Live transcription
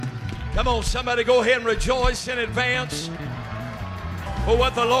Come on, somebody go ahead and rejoice in advance for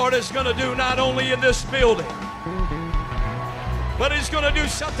what the Lord is going to do not only in this building, but He's going to do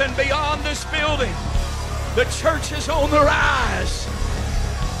something beyond this building. The church is on the rise.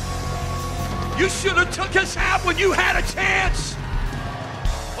 You should have took us out when you had a chance.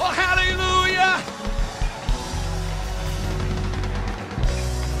 Oh, hallelujah.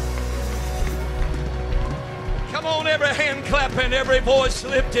 Come on, every hand clapping, every voice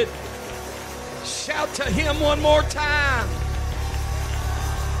lifted. Shout to Him one more time.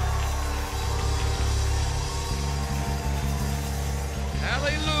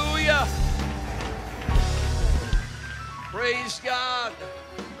 Hallelujah. Praise God.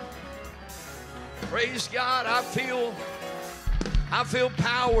 Praise God. I feel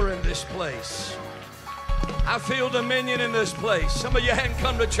power in this place. I feel dominion in this place. Some of you hadn't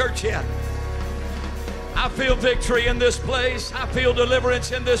come to church yet. I feel victory in this place. I feel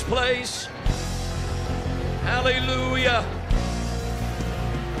deliverance in this place. Hallelujah.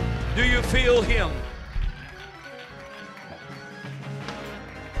 Do you feel Him?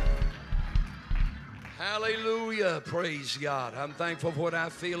 Hallelujah. Praise God. I'm thankful for what I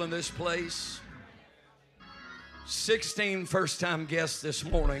feel in this place. 16 first-time guests this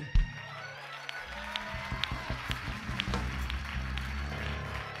morning.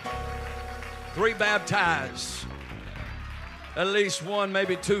 Three baptized. At least one,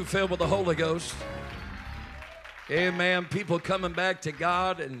 maybe two filled with the Holy Ghost. Amen. People coming back to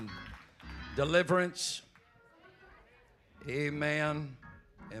God and deliverance. Amen.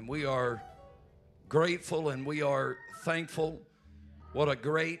 And we are grateful and we are thankful. What a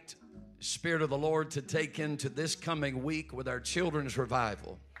great Spirit of the Lord to take into this coming week with our children's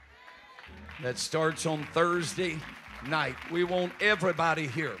revival that starts on Thursday night. We want everybody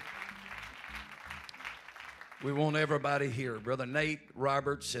here. We want everybody here. Brother Nate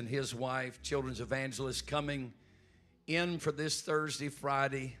Roberts and his wife, children's evangelist, coming in for this Thursday,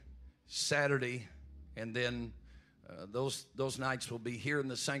 Friday, Saturday, and then those nights will be here in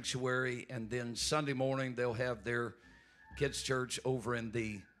the sanctuary, and then Sunday morning they'll have their kids' church over in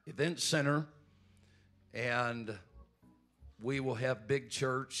the event center, and we will have big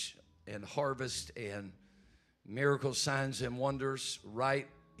church and harvest and miracle signs and wonders right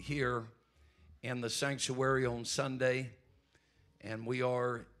here in the sanctuary on Sunday, and we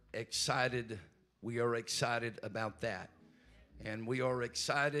are excited. We are excited about that, and we are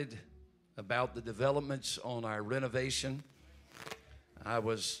excited about the developments on our renovation. I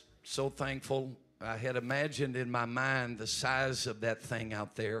was so thankful. I had imagined in my mind the size of that thing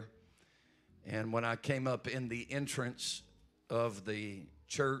out there, and when I came up in the entrance of the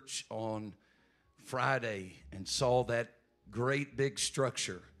church on Friday and saw that great big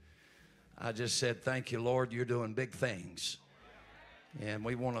structure, I just said, thank you, Lord, you're doing big things. And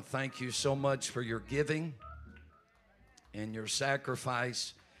we want to thank you so much for your giving and your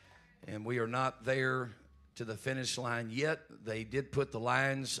sacrifice. And we are not there to the finish line yet. They did put the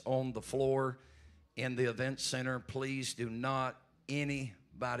lines on the floor in the event center. Please do not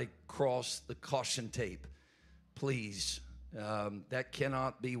anybody cross the caution tape. Please. That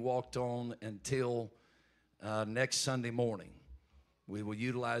cannot be walked on until next Sunday morning. We will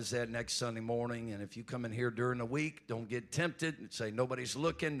utilize that next Sunday morning. And if you come in here during the week, don't get tempted and say, nobody's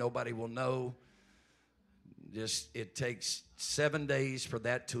looking, nobody will know. It takes 7 days for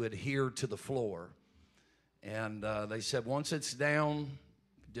that to adhere to the floor. And they said once it's down,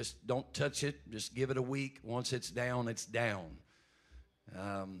 just don't touch it. Just give it a week. Once it's down, it's down.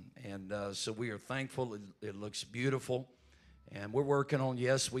 So we are thankful. It looks beautiful. And we're working on,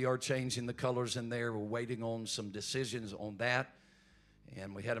 yes, we are changing the colors in there. We're waiting on some decisions on that.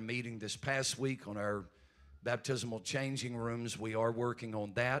 And we had a meeting this past week on our baptismal changing rooms. We are working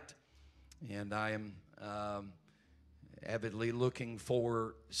on that. And I am avidly looking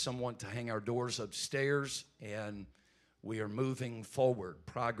for someone to hang our doors upstairs. And we are moving forward,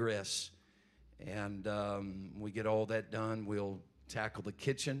 progress. And we get all that done, we'll tackle the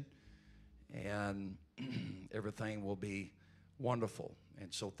kitchen. And everything will be wonderful.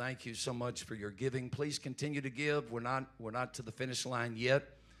 And so thank you so much for your giving. Please continue to give. We're not to the finish line yet,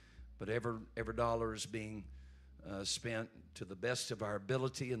 but every dollar is being spent to the best of our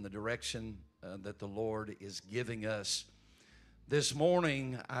ability in the direction that the Lord is giving us. This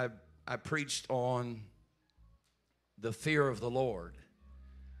morning, I preached on the fear of the Lord.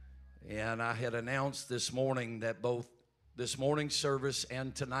 And I had announced this morning that both this morning's service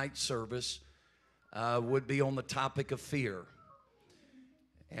and tonight's service would be on the topic of fear.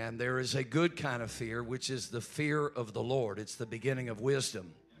 And there is a good kind of fear, which is the fear of the Lord. It's the beginning of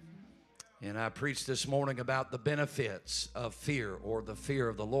wisdom. And I preached this morning about the benefits of fear, or the fear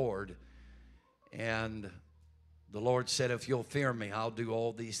of the Lord. And the Lord said, if you'll fear me, I'll do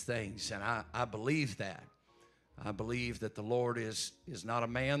all these things. And I believe that. I believe that the Lord is not a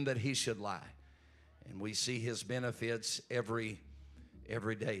man that he should lie. And we see his benefits every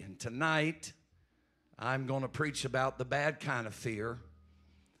day. And tonight, I'm going to preach about the bad kind of fear.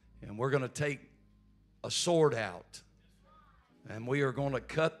 And we're going to take a sword out. And we are going to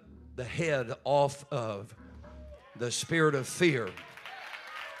cut the head off of the spirit of fear.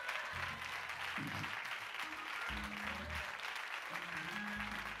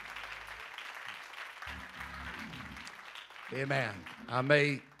 Amen. I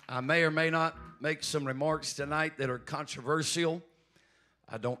may or may not make some remarks tonight that are controversial.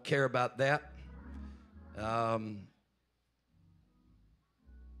 I don't care about that.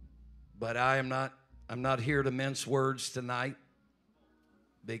 But I'm not here to mince words tonight,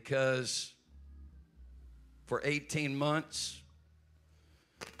 because for 18 months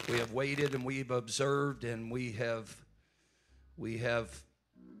we have waited and we've observed and we have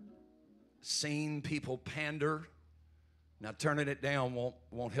seen people pander. Now, turning it down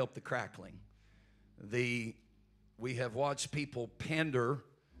won't help the crackling. We have watched people pander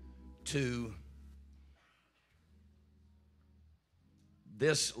to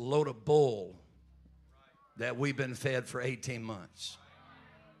this load of bull that we've been fed for 18 months.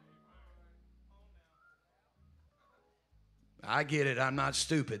 I get it. I'm not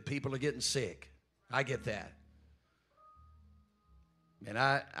stupid. People are getting sick. I get that. And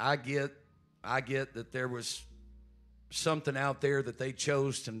I get that there was something out there that they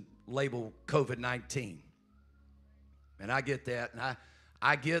chose to label COVID-19. And I get that. And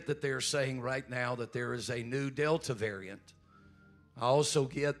I get that they're saying right now that there is a new Delta variant. I also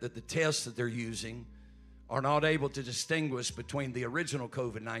get that the tests that they're using are not able to distinguish between the original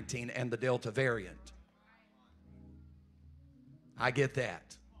COVID-19 and the Delta variant. I get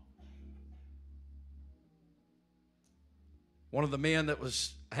that. One of the men that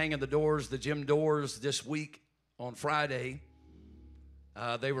was hanging the doors, the gym doors, this week on Friday,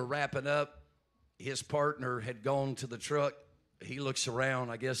 they were wrapping up. His partner had gone to the truck. He looks around,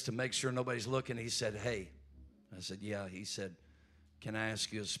 I guess, to make sure nobody's looking. He said, "Hey." I said, "Yeah." He said, "Can I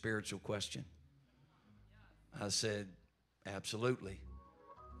ask you a spiritual question?" I said, "Absolutely."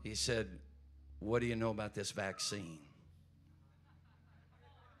 He said, "What do you know about this vaccine?"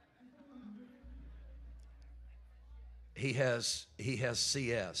 He has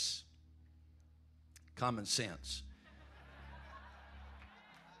CS, common sense.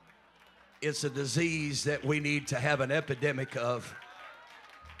 It's a disease that we need to have an epidemic of.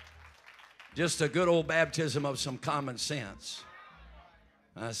 Just a good old baptism of some common sense.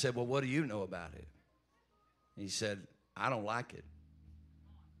 I said, "Well, what do you know about it?" He said, "I don't like it."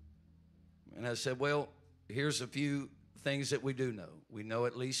 And I said, "Well, here's a few things that we do know. We know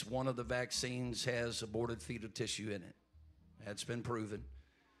at least one of the vaccines has aborted fetal tissue in it. That's been proven.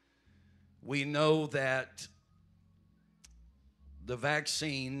 We know that the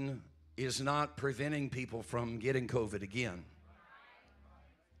vaccine is not preventing people from getting COVID again.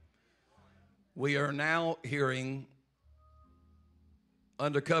 We are now hearing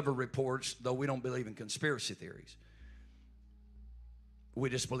undercover reports, though we don't believe in conspiracy theories.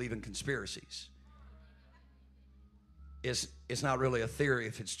 We just believe in conspiracies. It's not really a theory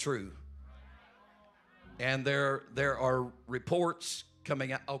if it's true. And there are reports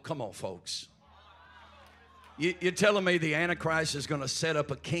coming out. Oh, come on, folks. You're telling me the Antichrist is going to set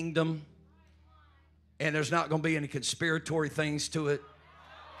up a kingdom and there's not going to be any conspiratory things to it?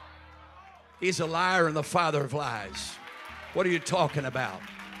 He's a liar and the father of lies. What are you talking about?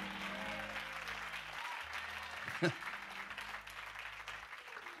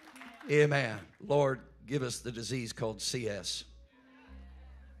 Amen. Lord, give us the disease called CS.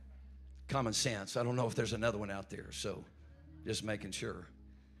 Common sense. I don't know if there's another one out there, so just making sure.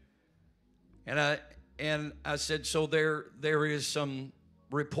 And I said, so there is some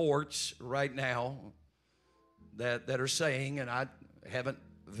reports right now that are saying, and I haven't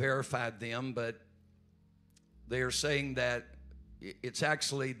verified them, but they are saying that it's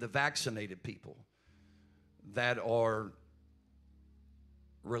actually the vaccinated people that are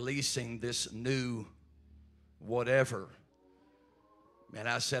releasing this new whatever. And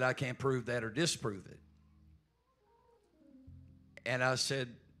I said, I can't prove that or disprove it. And I said,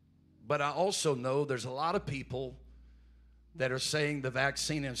 but I also know there's a lot of people that are saying the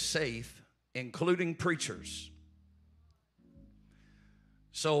vaccine is safe, including preachers.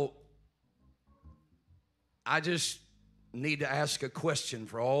 So I just need to ask a question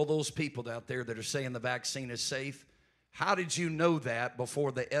for all those people out there that are saying the vaccine is safe. How did you know that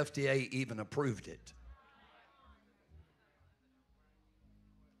before the FDA even approved it?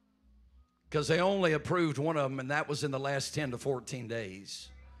 because they only approved one of them, and that was in the last 10 to 14 days.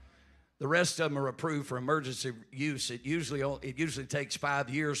 The rest of them are approved for emergency use. It usually takes 5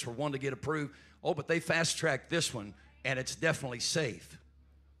 years for one to get approved. Oh, but they fast-tracked this one, and it's definitely safe.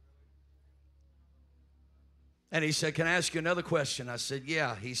 And he said, can I ask you another question? I said,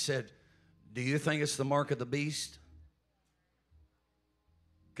 yeah. He said, do you think it's the mark of the beast?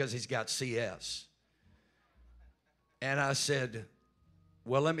 Because he's got CS. And I said,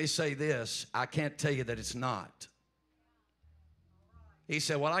 well, let me say this. I can't tell you that it's not. He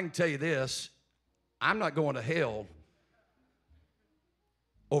said, well, I can tell you this. I'm not going to hell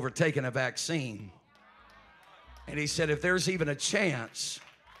over taking a vaccine. And he said, if there's even a chance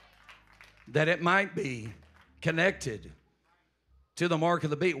that it might be connected to the mark of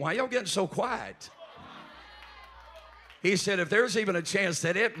the beast. Why y'all getting so quiet? He said, if there's even a chance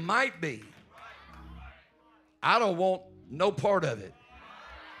that it might be, I don't want no part of it.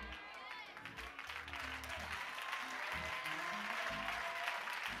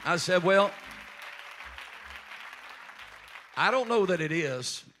 I said, well, I don't know that it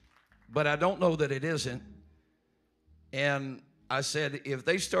is, but I don't know that it isn't. And I said, if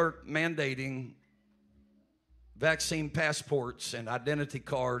they start mandating vaccine passports and identity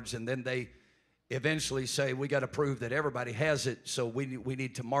cards, and then they eventually say, we got to prove that everybody has it, so we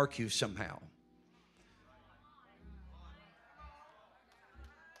need to mark you somehow.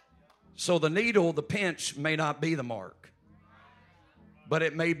 So the needle, the pinch, may not be the mark, but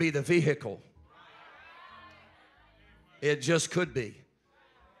it may be the vehicle. It just could be.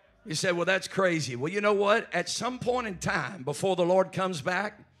 You said, well, that's crazy. Well, you know what? At some point in time, before the Lord comes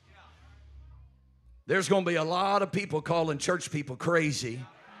back, there's going to be a lot of people calling church people crazy.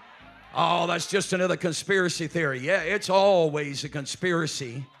 Oh, that's just another conspiracy theory. Yeah, it's always a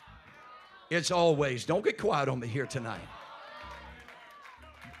conspiracy. It's always. Don't get quiet on me here tonight.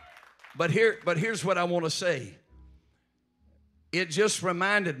 But here's what I want to say. It just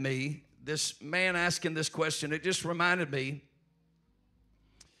reminded me, this man asking this question, it just reminded me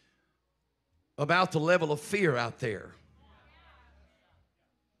about the level of fear out there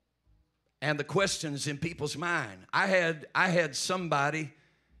and the questions in people's mind. I had somebody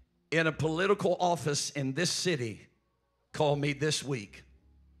in a political office in this city call me this week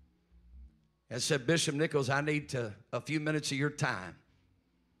and said, Bishop Nichols, I need a few minutes of your time.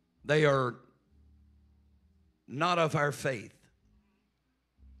 They are not of our faith.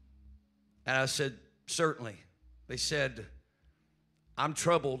 And I said, certainly. They said, I'm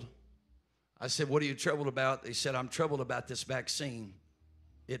troubled. I said, what are you troubled about? They said, I'm troubled about this vaccine.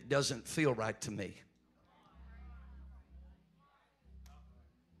 It doesn't feel right to me.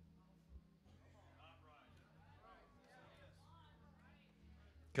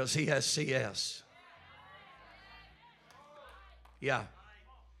 Because he has CS. Yeah.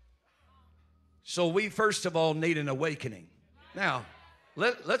 So we first of all need an awakening. Now,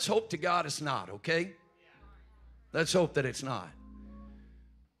 let's hope to God it's not, okay? Let's hope that it's not.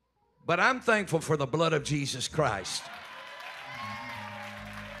 But I'm thankful for the blood of Jesus Christ.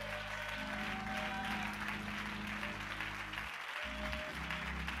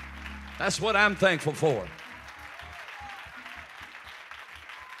 That's what I'm thankful for.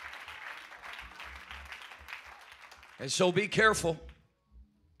 And so be careful.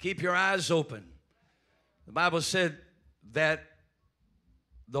 Keep your eyes open. The Bible said that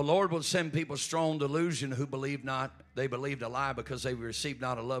the Lord will send people strong delusion who believe not. They believed a lie because they received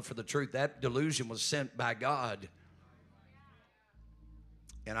not a love for the truth. That delusion was sent by God.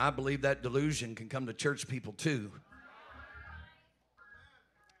 And I believe that delusion can come to church people too.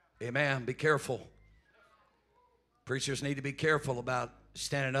 Amen. Be careful. Preachers need to be careful about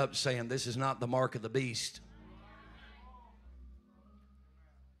standing up saying this is not the mark of the beast.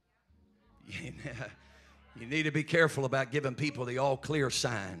 You need to be careful about giving people the all clear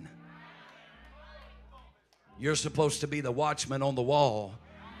sign. You're supposed to be the watchman on the wall,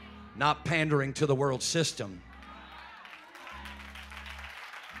 not pandering to the world system.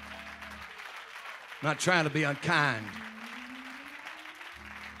 Not trying to be unkind.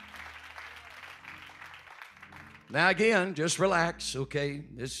 Now again, just relax, okay?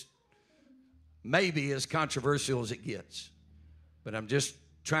 This may be as controversial as it gets, but I'm just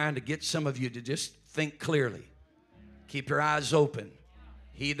trying to get some of you to just think clearly. Keep your eyes open.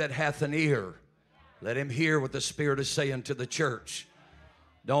 He that hath an ear, let him hear what the Spirit is saying to the church.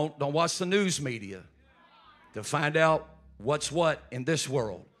 Don't watch the news media to find out what's what in this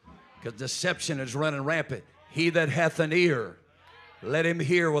world, because deception is running rampant. He that hath an ear, let him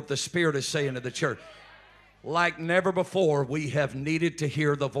hear what the Spirit is saying to the church. Like never before, we have needed to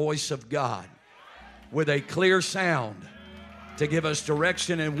hear the voice of God with a clear sound to give us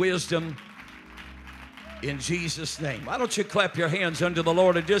direction and wisdom In Jesus' name. Why don't you clap your hands unto the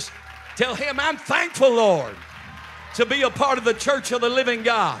Lord and just tell him, I'm thankful, Lord, to be a part of the church of the living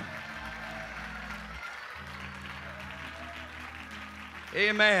God.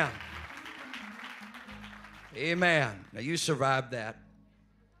 Amen. Amen. Now you survived that.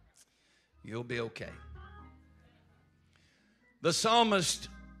 You'll be okay. The psalmist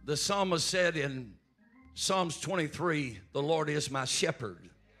said in Psalms 23, the Lord is my shepherd.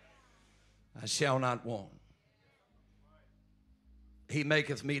 I shall not want. He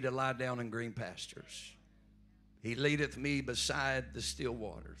maketh me to lie down in green pastures. He leadeth me beside the still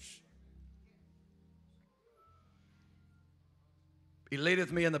waters. He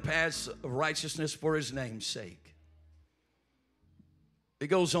leadeth me in the paths of righteousness for his name's sake. It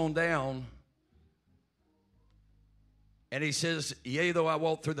goes on down, and he says, yea, though I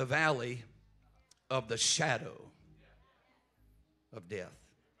walk through the valley of the shadow of death.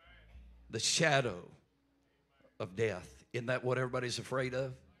 The shadow of death. Isn't that what everybody's afraid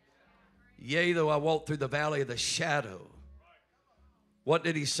of? Yea, though I walk through the valley of the shadow. What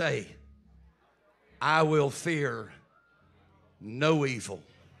did he say? I will fear no evil.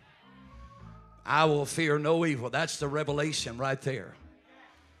 I will fear no evil. That's the revelation right there.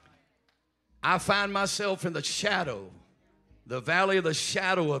 I find myself in the shadow, the valley of the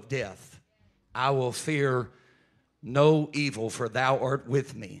shadow of death. I will fear no evil, for thou art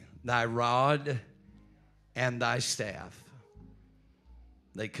with me. Thy rod and thy staff,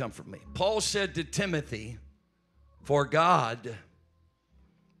 they comfort me. Paul said to Timothy, for God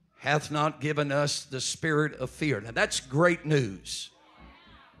hath not given us the spirit of fear. Now that's great news.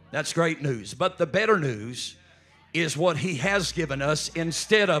 That's great news. But the better news is what he has given us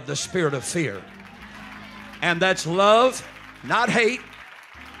instead of the spirit of fear. And that's love, not hate,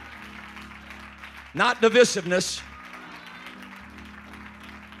 not divisiveness,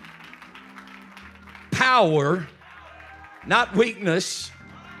 power, not weakness,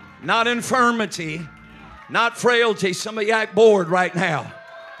 not infirmity, not frailty. Some of you act bored right now.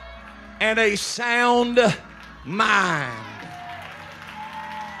 And a sound mind.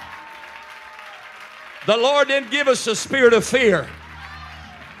 The Lord didn't give us a spirit of fear.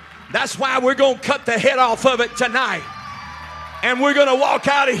 That's why we're going to cut the head off of it tonight. And we're going to walk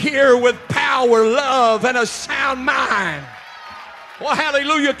out of here with power, love, and a sound mind. Well,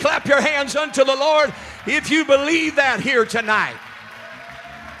 hallelujah. Clap your hands unto the Lord if you believe that here tonight.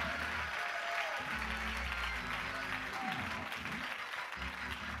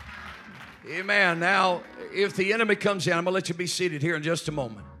 Amen. Now, if the enemy comes in, I'm going to let you be seated here in just a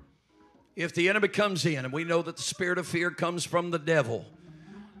moment. If the enemy comes in, and we know that the spirit of fear comes from the devil.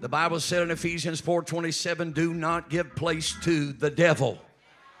 The Bible said in Ephesians 4:27, do not give place to the devil.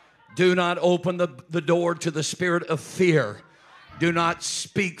 Do not open the door to the spirit of fear. Do not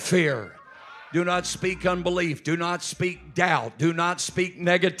speak fear. Do not speak unbelief. Do not speak doubt. Do not speak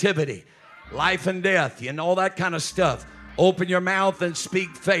negativity, life and death, and all that kind of stuff. Open your mouth and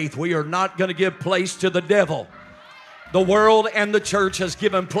speak faith. We are not going to give place to the devil. The world and the church has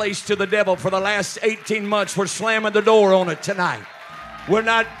given place to the devil for the last 18 months. We're slamming the door on it tonight.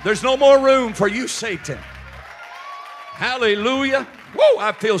 There's no more room for you, Satan. Hallelujah. Whoa,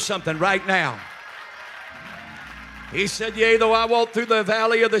 I feel something right now. He said, yea, though I walk through the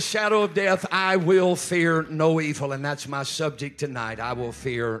valley of the shadow of death, I will fear no evil. And that's my subject tonight. I will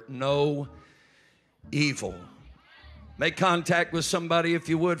fear no evil. Make contact with somebody if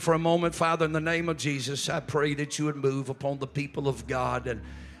you would for a moment. Father, in the name of Jesus, I pray that you would move upon the people of God and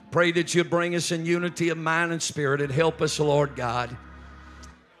pray that you'd bring us in unity of mind and spirit and help us, Lord God,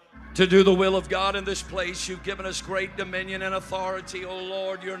 to do the will of God in this place. You've given us great dominion and authority, oh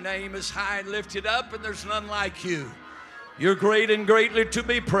Lord. Your name is high and lifted up, and there's none like you. You're great and greatly to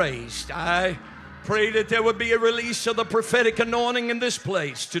be praised. I pray that there would be a release of the prophetic anointing in this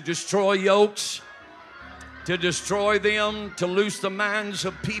place to destroy yokes, to destroy them, to loose the minds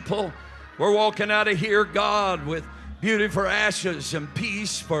of people. We're walking out of here, God, with beauty for ashes and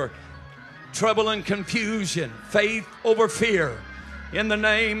peace for trouble and confusion, faith over fear. In the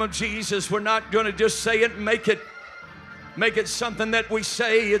name of Jesus, we're not going to just say it and make it something that we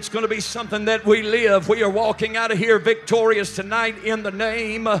say. It's going to be something that we live. We are walking out of here victorious tonight in the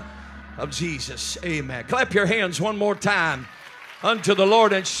name of Jesus. Amen. Clap your hands one more time unto the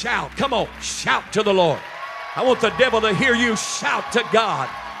Lord and shout. Come on, shout to the Lord. I want the devil to hear you shout to God.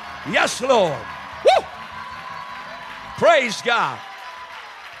 Yes, Lord. Woo! Praise God.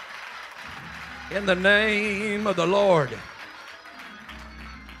 In the name of the Lord.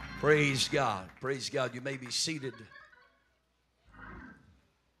 Praise God. Praise God. You may be seated.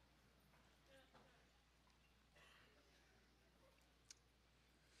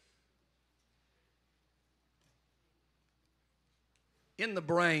 in the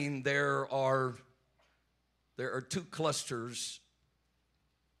brain, there are two clusters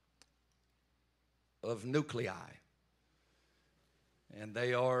of nuclei. And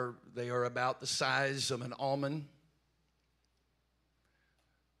they are about the size of an almond.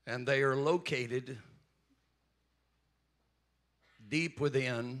 And they are located deep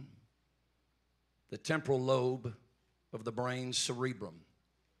within the temporal lobe of the brain's cerebrum.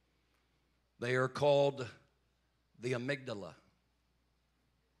 They are called the amygdala.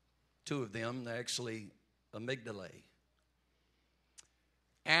 Two of them, they're actually amygdalae.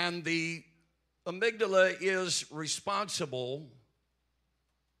 And the amygdala is responsible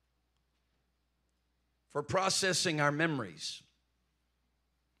for processing our memories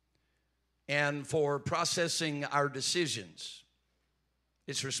and for processing our decisions.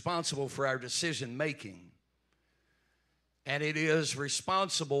 It's responsible for our decision making. And it is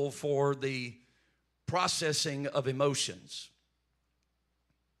responsible for the processing of emotions.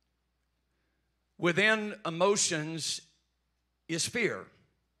 Within emotions is fear.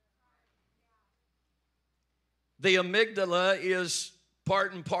 The amygdala is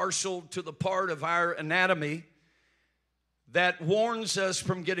part and parcel to the part of our anatomy that warns us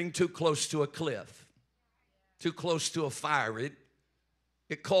from getting too close to a cliff, too close to a fire.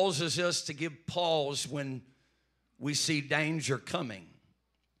 It causes us to give pause when we see danger coming.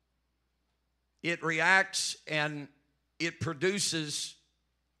 It reacts and it produces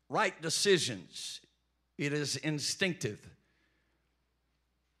right decisions. It is instinctive.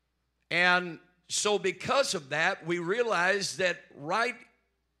 And so because of that, we realize that right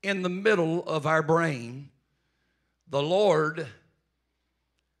in the middle of our brain, the Lord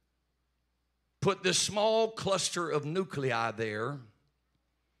put this small cluster of nuclei there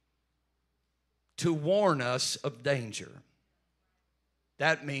to warn us of danger.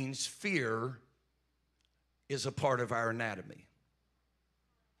 That means fear is a part of our anatomy.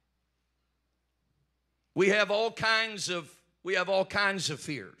 We have all kinds of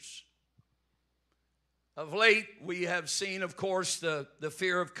fears. Of late, we have seen, of course, the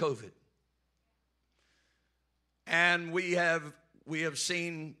fear of COVID. And we have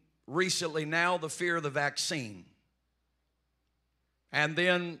seen recently now the fear of the vaccine. And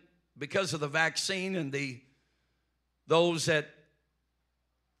then because of the vaccine and those that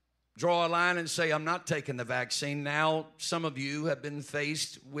draw a line and say, I'm not taking the vaccine, now some of you have been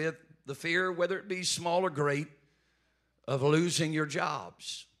faced with the fear, whether it be small or great, of losing your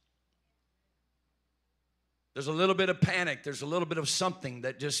jobs. There's a little bit of panic. There's a little bit of something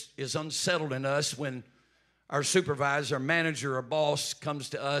that just is unsettled in us when our supervisor, our manager, or boss comes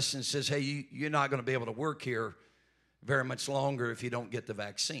to us and says, hey, you're not going to be able to work here very much longer if you don't get the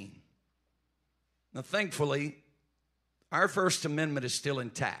vaccine. Now, thankfully, our First Amendment is still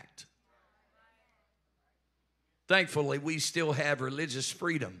intact. Thankfully, we still have religious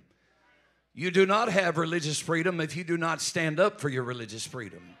freedom. You do not have religious freedom if you do not stand up for your religious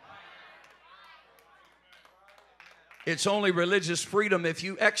freedom. It's only religious freedom if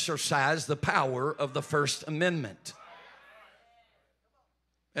you exercise the power of the First Amendment.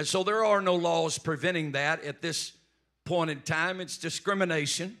 And so there are no laws preventing that at this point in time. It's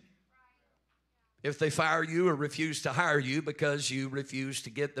discrimination if they fire you or refuse to hire you because you refuse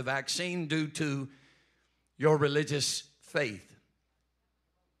to get the vaccine due to your religious faith.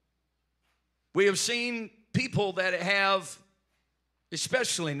 We have seen people that have,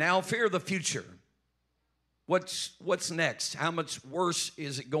 especially now, fear of the future. What's next? How much worse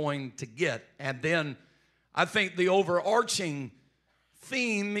is it going to get? And then I think the overarching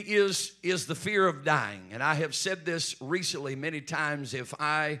theme is the fear of dying. And I have said this recently many times. If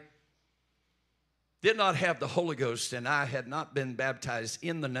I did not have the Holy Ghost and I had not been baptized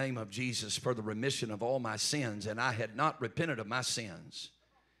in the name of Jesus for the remission of all my sins, and I had not repented of my sins,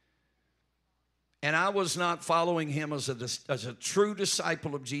 and I was not following him as a true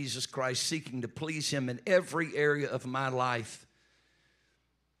disciple of Jesus Christ, seeking to please him in every area of my life,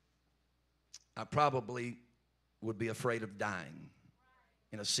 I probably would be afraid of dying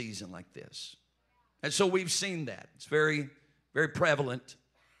in a season like this. And so we've seen that. It's very, very prevalent.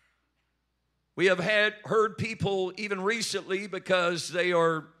 We have heard people even recently, because they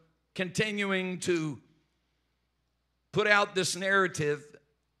are continuing to put out this narrative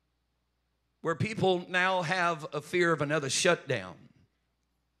where people now have a fear of another shutdown,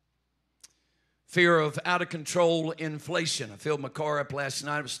 fear of out-of-control inflation. I filled my car up last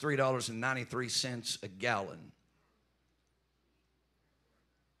night. It was $3.93 a gallon.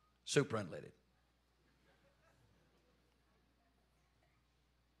 Super unleaded.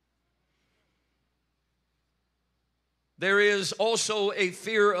 There is also a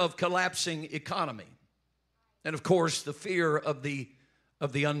fear of collapsing economy. And, of course, the fear of the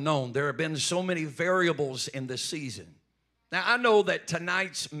of the unknown. There have been so many variables in this season. Now, I know that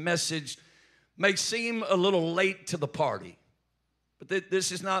tonight's message may seem a little late to the party, but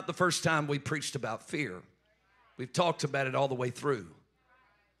this is not the first time we preached about fear. We've talked about it all the way through.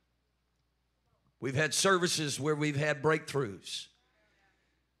 We've had services where we've had breakthroughs.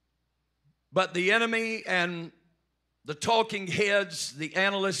 But the enemy and the talking heads, the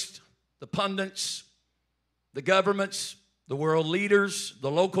analysts, the pundits, the governments, the world leaders,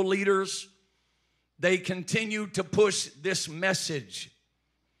 the local leaders, they continue to push this message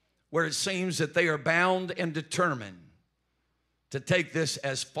where it seems that they are bound and determined to take this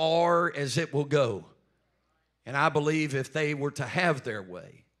as far as it will go. And I believe if they were to have their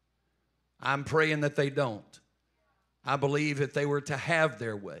way, I'm praying that they don't. I believe if they were to have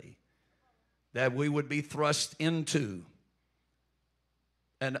their way, that we would be thrust into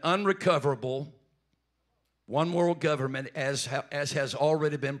an unrecoverable one world government as has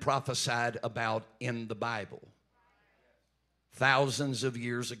already been prophesied about in the Bible thousands of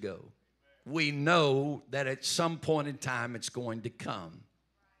years ago. We know that at some point in time it's going to come.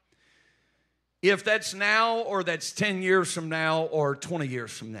 If that's now or that's 10 years from now or 20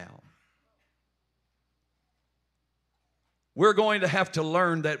 years from now, we're going to have to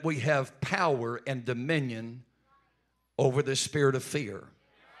learn that we have power and dominion over the spirit of fear.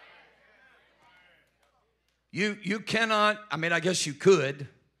 You cannot, I mean, I guess you could,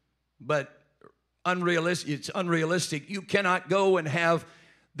 but it's unrealistic. You cannot go and have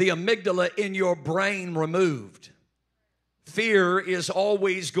the amygdala in your brain removed. Fear is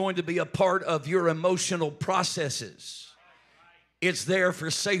always going to be a part of your emotional processes. It's there for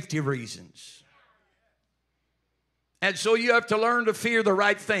safety reasons. And so you have to learn to fear the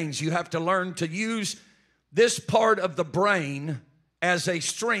right things. You have to learn to use this part of the brain as a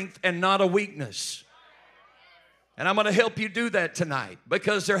strength and not a weakness. And I'm going to help you do that tonight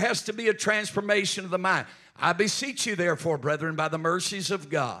because there has to be a transformation of the mind. I beseech you, therefore, brethren, by the mercies of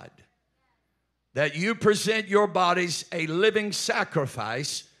God, that you present your bodies a living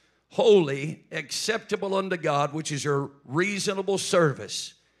sacrifice, holy, acceptable unto God, which is your reasonable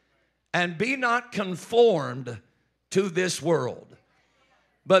service. And be not conformed to this world,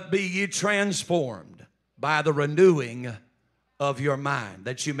 but be ye transformed by the renewing of your mind,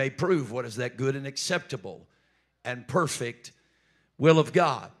 that you may prove what is that good and acceptable and perfect will of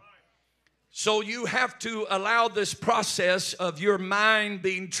God. So you have to allow this process of your mind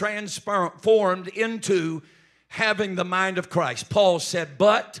being transformed into having the mind of Christ. Paul said,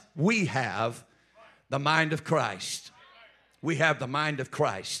 but we have the mind of Christ. We have the mind of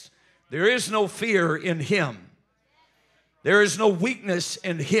Christ. There is no fear in him. There is no weakness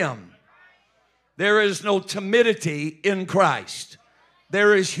in him. There is no timidity in Christ.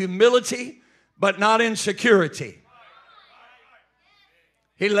 There is humility, but not insecurity.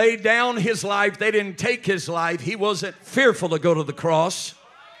 He laid down his life. They didn't take his life. He wasn't fearful to go to the cross.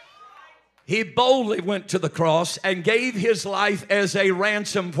 He boldly went to the cross and gave his life as a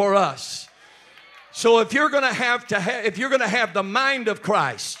ransom for us. So if you're going to have the mind of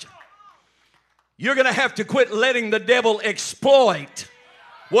Christ, you're going to have to quit letting the devil exploit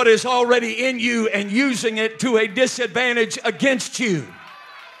what is already in you and using it to a disadvantage against you.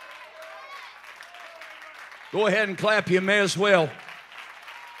 Go ahead and clap. You may as well.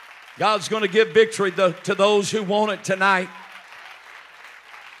 God's going to give victory to those who want it tonight.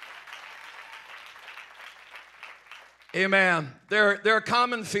 Amen. There are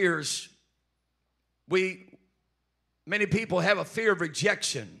common fears. Many people have a fear of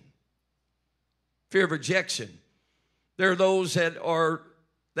rejection. Fear of rejection. There are those that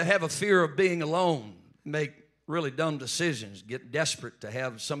have a fear of being alone, make really dumb decisions, get desperate to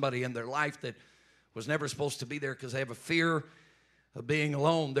have somebody in their life that was never supposed to be there because they have a fear of being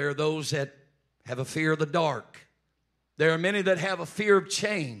alone. There are those that have a fear of the dark. There are many that have a fear of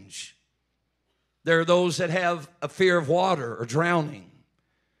change. There are those that have a fear of water or drowning.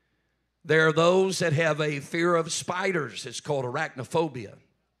 There are those that have a fear of spiders. It's called arachnophobia.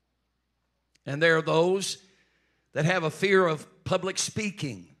 And there are those that have a fear of public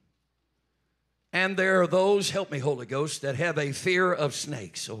speaking. And there are those, help me Holy Ghost, that have a fear of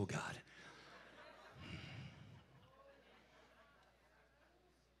snakes. Oh God.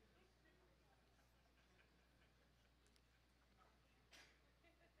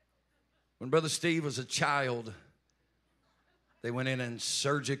 When Brother Steve was a child, they went in and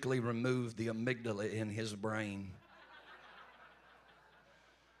surgically removed the amygdala in his brain.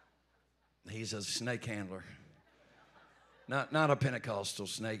 He's a snake handler. Not a Pentecostal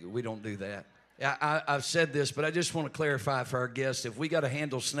snake. We don't do that. I've said this, but I just want to clarify for our guests. If we got to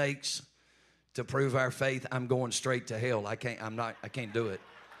handle snakes, to prove our faith, I'm going straight to hell. I can't do it.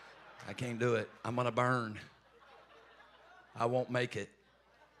 I can't do it. I'm going to burn. I won't make it.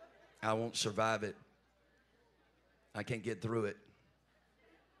 I won't survive it. I can't get through it.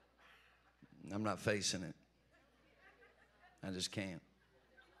 I'm not facing it. I just can't.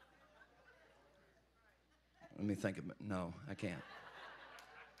 Let me think about it. No, I can't.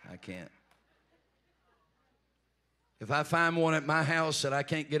 I can't. If I find one at my house that I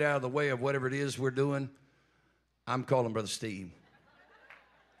can't get out of the way of whatever it is we're doing, I'm calling Brother Steve.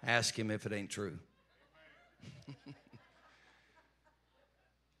 Ask him if it ain't true.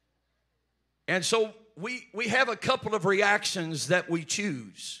 And so we have a couple of reactions that we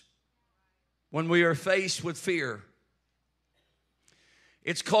choose when we are faced with fear.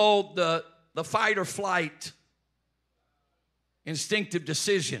 It's called the fight or flight instinctive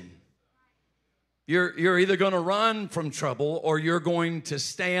decision. You're either going to run from trouble or you're going to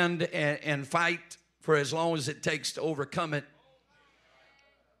stand and fight for as long as it takes to overcome it.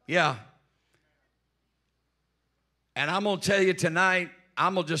 Yeah. And I'm going to tell you tonight,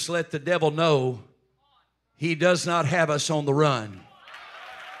 I'm going to just let the devil know he does not have us on the run.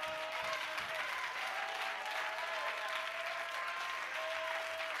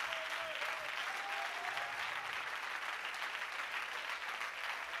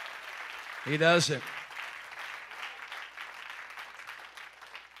 He doesn't.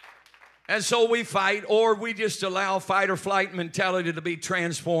 And so we fight, or we just allow fight or flight mentality to be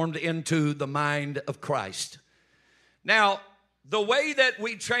transformed into the mind of Christ. Now, the way that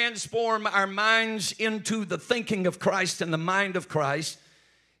we transform our minds into the thinking of Christ and the mind of Christ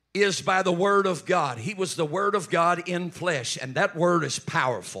is by the Word of God. He was the Word of God in flesh, and that Word is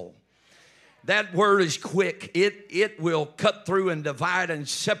powerful. That Word is quick. It will cut through and divide and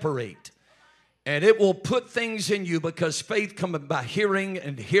separate. And it will put things in you because faith cometh by hearing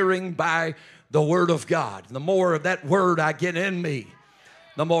and hearing by the Word of God. The more of that Word I get in me,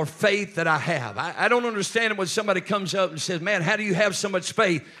 the more faith that I have. I don't understand it when somebody comes up and says, man, how do you have so much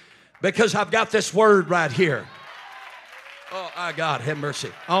faith? Because I've got this Word right here. Oh, God, have mercy.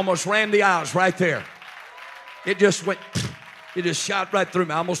 I almost ran the aisles right there. It just went, it just shot right through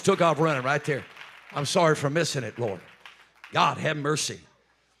me. I almost took off running right there. I'm sorry for missing it, Lord. God, have mercy.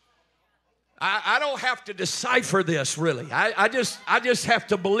 I don't have to decipher this, really. I just have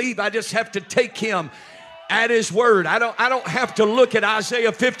to believe. I just have to take him at his word. I don't have to look at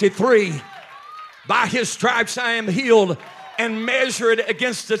Isaiah 53. By his stripes I am healed, and measure it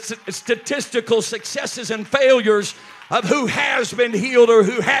against the statistical successes and failures of who has been healed or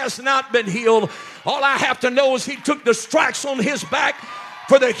who has not been healed. All I have to know is he took the stripes on his back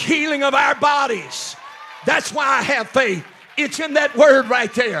for the healing of our bodies. That's why I have faith. It's in that word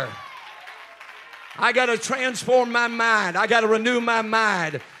right there. I got to transform my mind. I got to renew my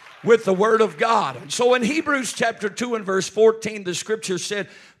mind with the Word of God. And so in Hebrews chapter 2 and verse 14, the Scripture said,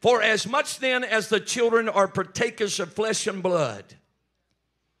 for as much then as the children are partakers of flesh and blood,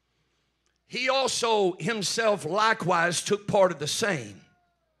 he also himself likewise took part of the same,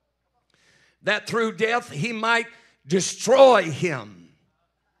 that through death he might destroy him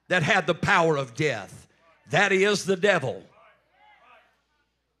that had the power of death, that is the devil.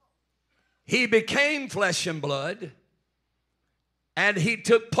 He became flesh and blood, and he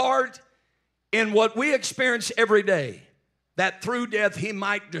took part in what we experience every day, that through death he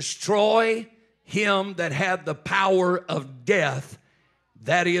might destroy him that had the power of death,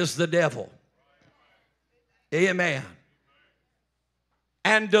 that is the devil. Amen.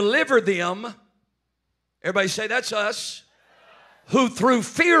 And deliver them, everybody say that's us, who through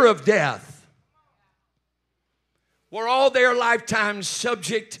fear of death were all their lifetimes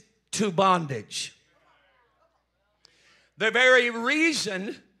subject to bondage. The very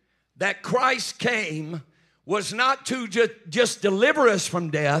reason that Christ came was not to just deliver us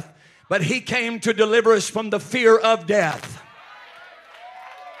from death, but he came to deliver us from the fear of death.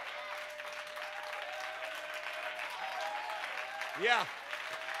 Yeah.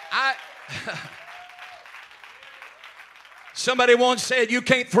 Somebody once said, you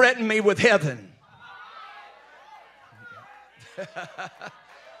can't threaten me with heaven.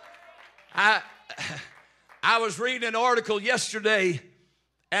 I was reading an article yesterday,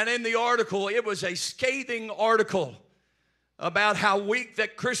 and in the article, it was a scathing article about how weak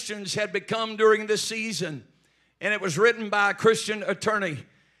that Christians had become during this season. And it was written by a Christian attorney.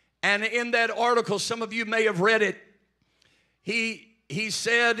 And in that article, some of you may have read it, he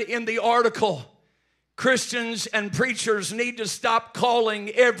said in the article, Christians and preachers need to stop calling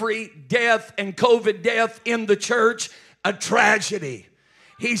every death and COVID death in the church a tragedy.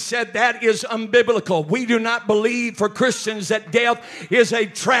 He said that is unbiblical. We do not believe for Christians that death is a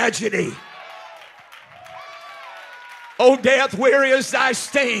tragedy. O death, where is thy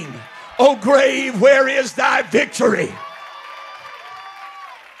sting? O grave, where is thy victory?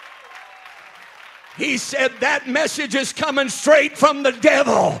 He said that message is coming straight from the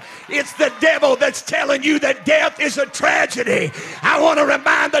devil. It's the devil that's telling you that death is a tragedy. I want to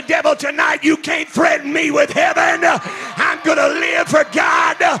remind the devil tonight, you can't threaten me with heaven. I'm going to live for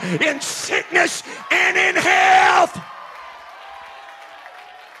God in sickness and in health.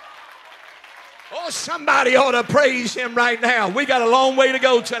 Oh, somebody ought to praise him right now. We got a long way to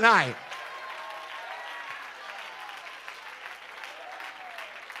go tonight.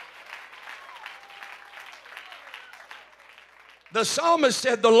 The psalmist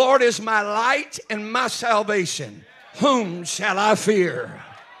said, the Lord is my light and my salvation. Whom shall I fear?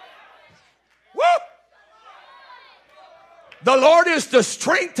 Woo! The Lord is the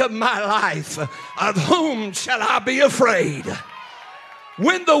strength of my life. Of whom shall I be afraid?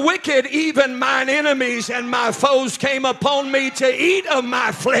 When the wicked, even mine enemies and my foes, came upon me to eat of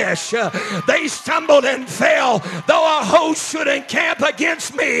my flesh, they stumbled and fell. Though a host should encamp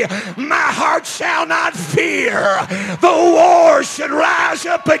against me, my heart shall not fear. Though war should rise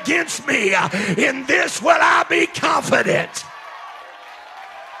up against me, in this will I be confident.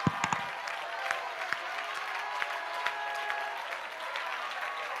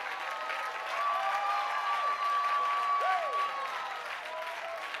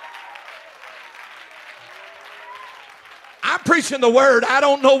 I'm preaching the word. I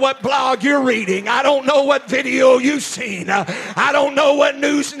don't know what blog you're reading. I don't know what video you've seen. I don't know what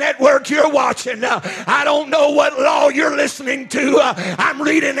news network you're watching. I don't know what law you're listening to. I'm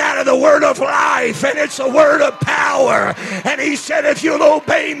reading out of the word of life, and it's a word of power. And he said, if you'll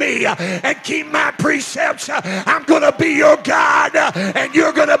obey me and keep my precepts, I'm going to be your God, and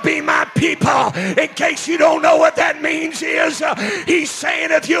you're going to be my people. In case you don't know what that means is, he's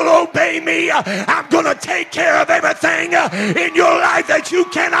saying, if you'll obey me, I'm going to take care of everything in your life that you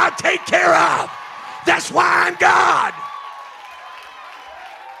cannot take care of. That's why I'm God.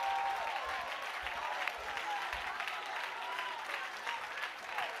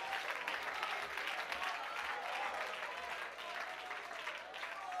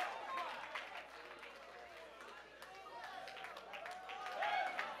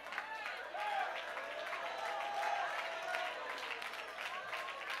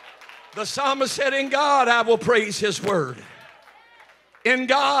 The psalmist said, in God I will praise his word. In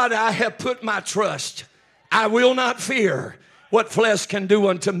God I have put my trust. I will not fear what flesh can do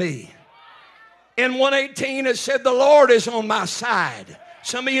unto me. In 118 it said, the Lord is on my side.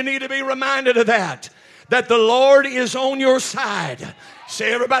 Some of you need to be reminded of that the Lord is on your side.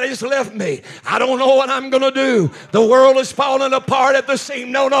 Say, everybody's left me. I don't know what I'm going to do. The world is falling apart at the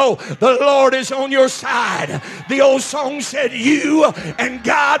seam. No, the Lord is on your side. The old song said, you and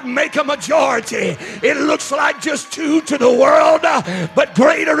God make a majority. It looks like just two to the world, but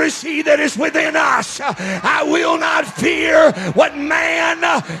greater is he that is within us. I will not fear what man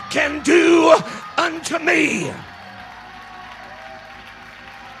can do unto me.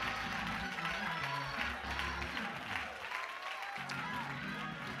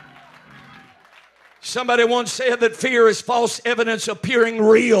 Somebody once said that fear is false evidence appearing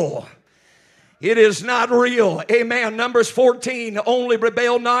real. It is not real. Amen. Numbers 14, only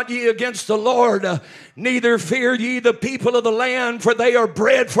rebel not ye against the Lord, neither fear ye the people of the land, for they are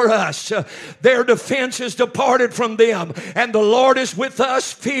bread for us. Their defense is departed from them, and the Lord is with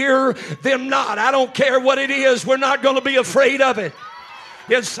us. Fear them not. I don't care what it is. We're not going to be afraid of it.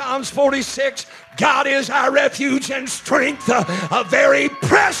 In Psalms 46, God is our refuge and strength, a very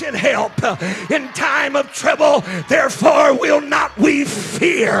present help in time of trouble. Therefore will not we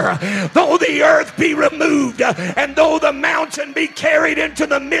fear, though the earth be removed, and though the mountain be carried into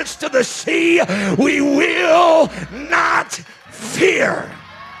the midst of the sea, we will not fear.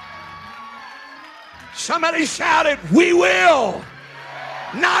 Somebody shouted, we will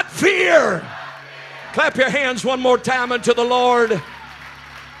not fear. Clap your hands one more time unto the Lord.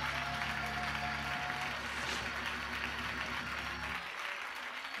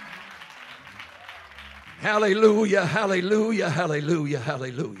 Hallelujah, hallelujah, hallelujah,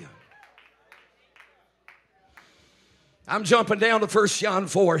 hallelujah. I'm jumping down to 1 John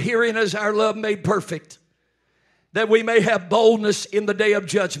 4. Herein is our love made perfect, that we may have boldness in the day of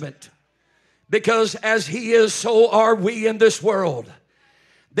judgment. Because as he is, so are we in this world.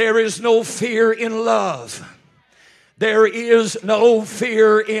 There is no fear in love. There is no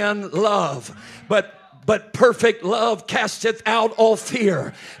fear in love. But But perfect love casteth out all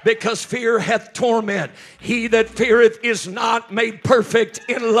fear, because fear hath torment. He that feareth is not made perfect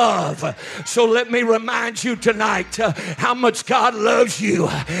in love. So let me remind you tonight how much God loves you,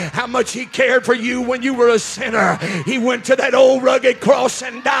 how much He cared for you when you were a sinner. He went to that old rugged cross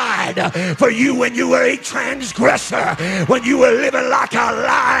and died for you when you were a transgressor, when you were living like a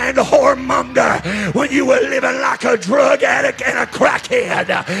lying whoremonger, when you were living like a drug addict and a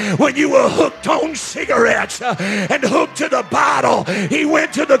crackhead, when you were hooked on cigarettes and hooked to the bottle. He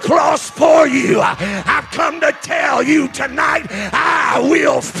went to the cross for you. I've come to tell you tonight, I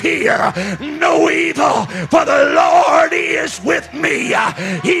will fear no evil, for the Lord is with me.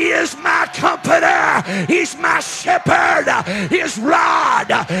 He is my comforter. He's my shepherd. His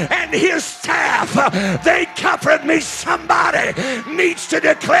rod and His staff, they comfort me. Somebody needs to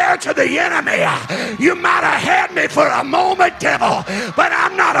declare to the enemy, you might have had me for a moment, devil, but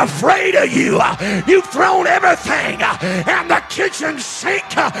I'm not afraid of you. You've thrown everything and the kitchen sink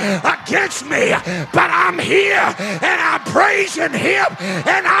against me, but I'm here and I'm praising Him,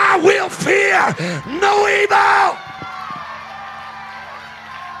 and I will fear no evil.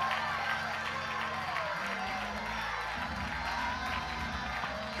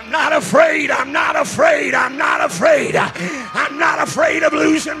 I'm not afraid. I'm not afraid. I'm not afraid. I'm not afraid of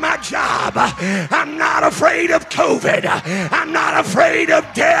losing my job. I'm not afraid of COVID. I'm not afraid of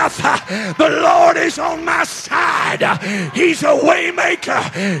death. The Lord is on my side. He's a way maker.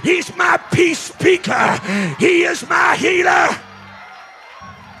 He's my peace speaker. He is my healer.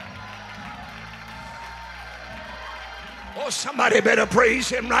 Oh, somebody better praise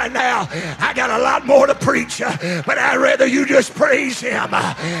Him right now. I got a lot more to preach, but I'd rather you just praise Him.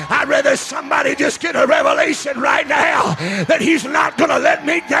 I'd rather somebody just get a revelation right now that He's not going to let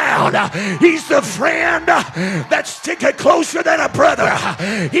me down. He's the friend that's sticking closer than a brother.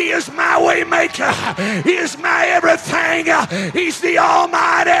 He is my way maker. He is my everything. He's the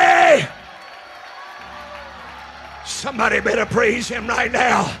Almighty. Somebody better praise Him right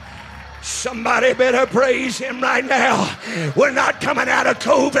now. Somebody better praise Him right now. We're not coming out of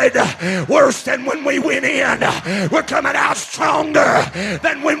COVID worse than when we went in. We're coming out stronger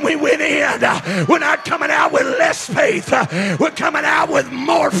than when we went in. We're not coming out with less faith. We're coming out with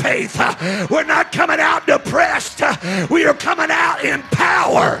more faith. We're not coming out depressed. We are coming out in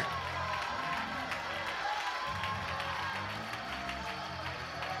power.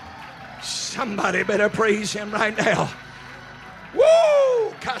 Somebody better praise Him right now.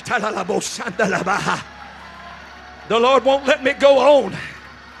 Woo! The Lord won't let me go on.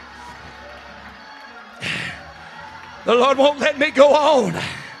 The Lord won't let me go on.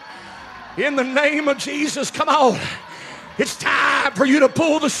 In the name of Jesus, come on. It's time for you to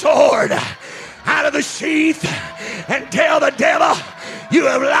pull the sword out of the sheath and tell the devil, you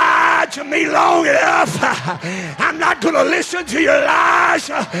have lied to me long enough. I'm not going to listen to your lies.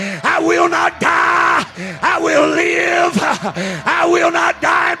 I will not die. I will live. I will not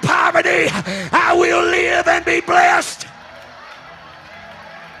die in poverty. I will live and be blessed.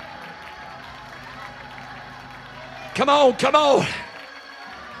 Come on, come on.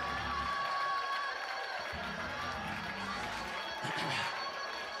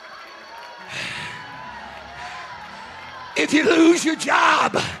 If you lose your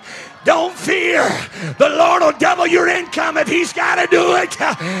job, don't fear. The Lord will double your income if He's got to do it,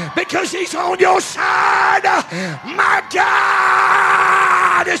 because He's on your side. My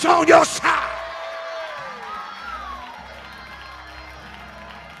God is on your side.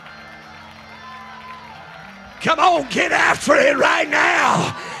 Come on, get after it right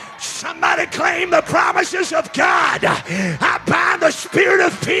now. Somebody claim the promises of God. I bind the spirit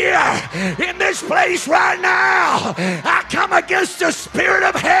of fear in this place right now. I come against the spirit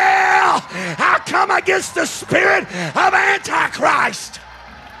of hell. I come against the spirit of Antichrist.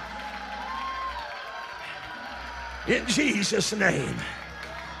 In Jesus' name.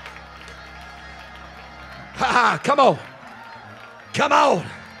 Come on. Come on.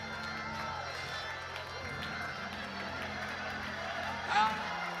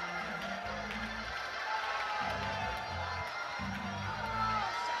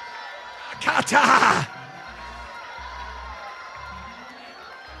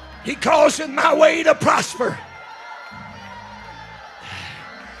 He causes my way to prosper.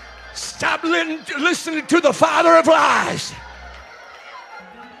 Stop listening to the father of lies.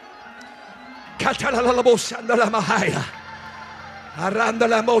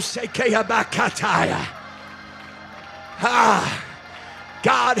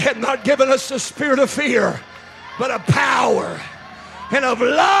 God had not given us the spirit of fear, but of power and of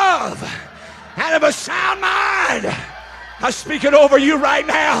love and of a sound mind. I speak it over you right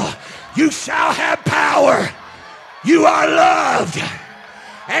now. You shall have power. You are loved.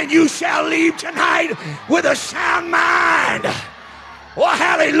 And you shall leave tonight with a sound mind. Oh,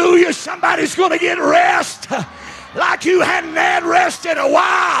 hallelujah. Somebody's going to get rest like you hadn't had rest in a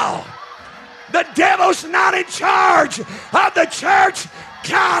while. The devil's not in charge of the church.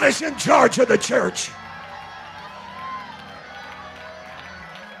 God is in charge of the church.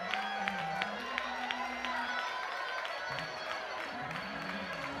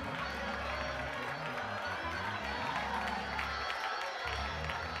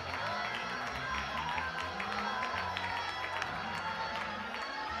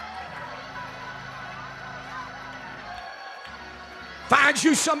 Find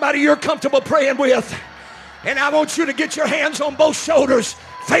you somebody you're comfortable praying with, and I want you to get your hands on both shoulders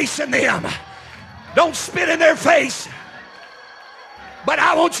facing them. Don't spit in their face, but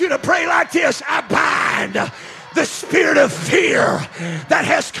I want you to pray like this. I bind the spirit of fear that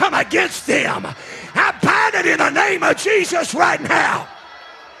has come against them. I bind it in the name of Jesus right now.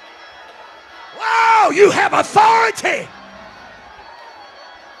 Whoa, you have authority.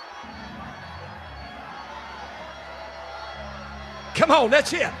 Come on,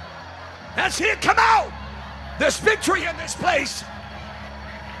 that's it. That's it, come on. There's victory in this place.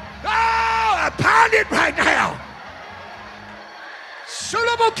 Oh, I bind it right now.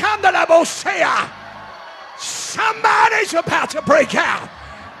 Somebody's about to break out.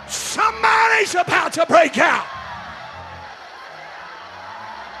 Somebody's about to break out.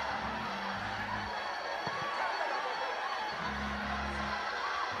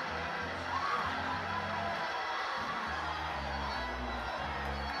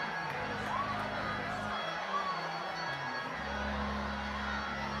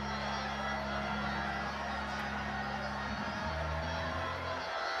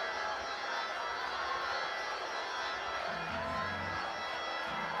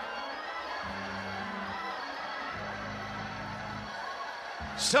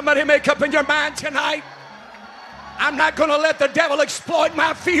 Somebody make up in your mind tonight, I'm not going to let the devil exploit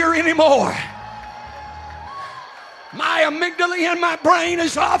my fear anymore. My amygdala in my brain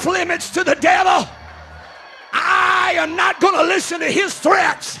is off limits to the devil. I am not going to listen to his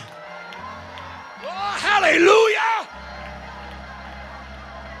threats. Oh, hallelujah.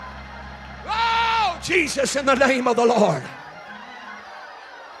 Oh, Jesus, in the name of the Lord.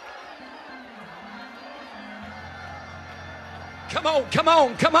 Come on, come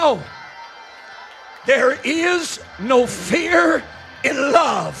on, come on. There is no fear in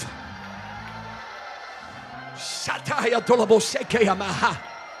love. Sataya tolaboseke maha.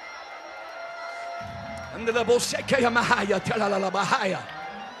 And the laboseke mahaya talalabahaya.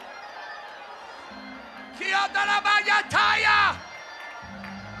 Kiadarabaya taya.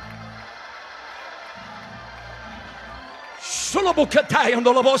 Sulabukataya and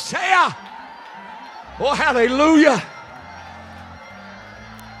the labosea. Oh, hallelujah.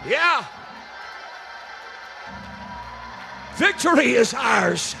 Yeah. Victory is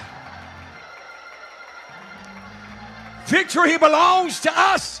ours. Victory belongs to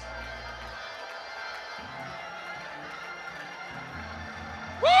us.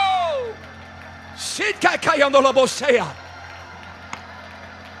 Woo! Sitkakayandolabosea.